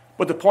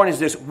 But the point is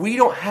this: we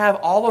don't have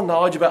all the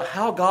knowledge about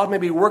how God may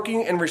be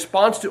working in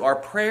response to our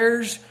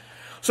prayers.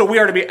 So we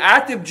are to be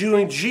active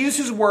doing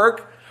Jesus'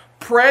 work.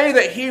 Pray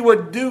that he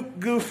would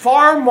do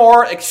far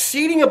more,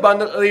 exceeding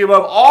abundantly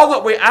above all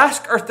that we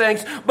ask or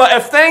think. But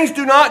if things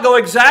do not go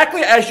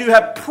exactly as you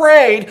have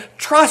prayed,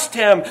 trust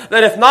him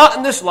that if not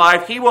in this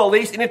life, he will, at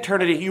least in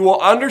eternity, you will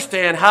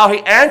understand how he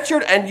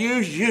answered and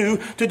used you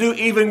to do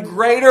even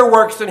greater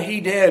works than he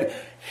did.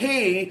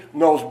 He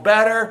knows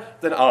better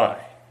than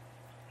I.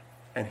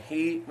 And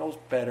he knows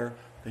better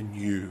than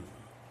you.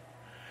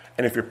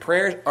 And if your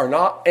prayers are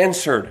not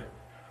answered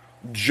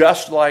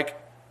just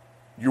like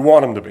you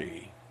want them to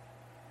be,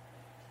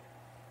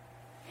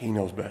 he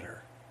knows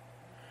better.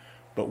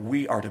 but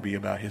we are to be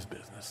about his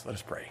business. Let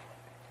us pray.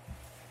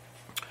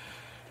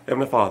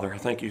 Heavenly Father, I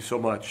thank you so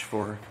much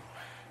for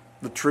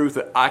the truth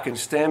that I can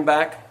step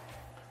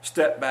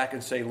back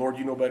and say, Lord,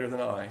 you know better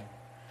than I.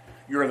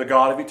 You are the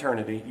God of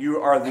eternity.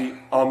 You are the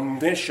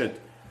omniscient,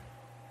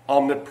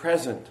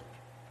 omnipresent,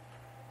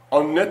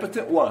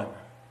 omnipotent one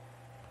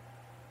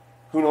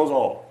who knows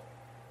all.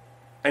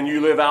 And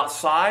you live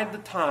outside the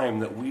time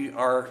that we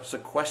are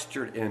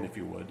sequestered in, if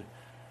you would.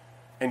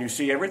 And you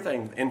see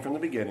everything in from the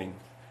beginning.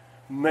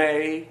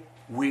 May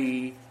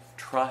we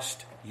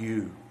trust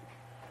you.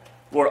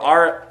 Lord,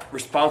 our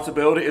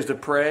responsibility is to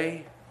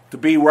pray, to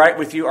be right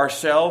with you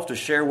ourselves, to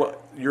share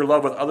your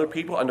love with other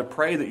people, and to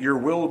pray that your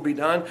will be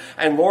done.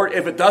 And Lord,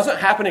 if it doesn't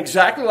happen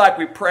exactly like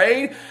we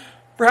prayed,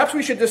 perhaps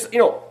we should just,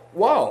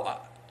 God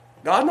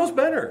knows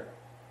better.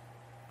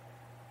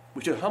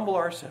 We should humble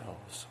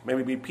ourselves. May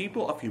we be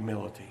people of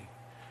humility.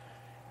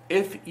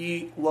 If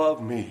ye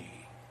love me,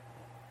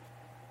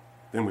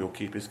 then we will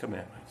keep his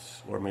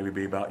commandments. Lord, may we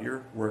be about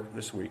your work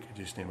this week. In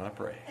Jesus' name I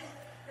pray.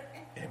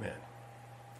 Amen.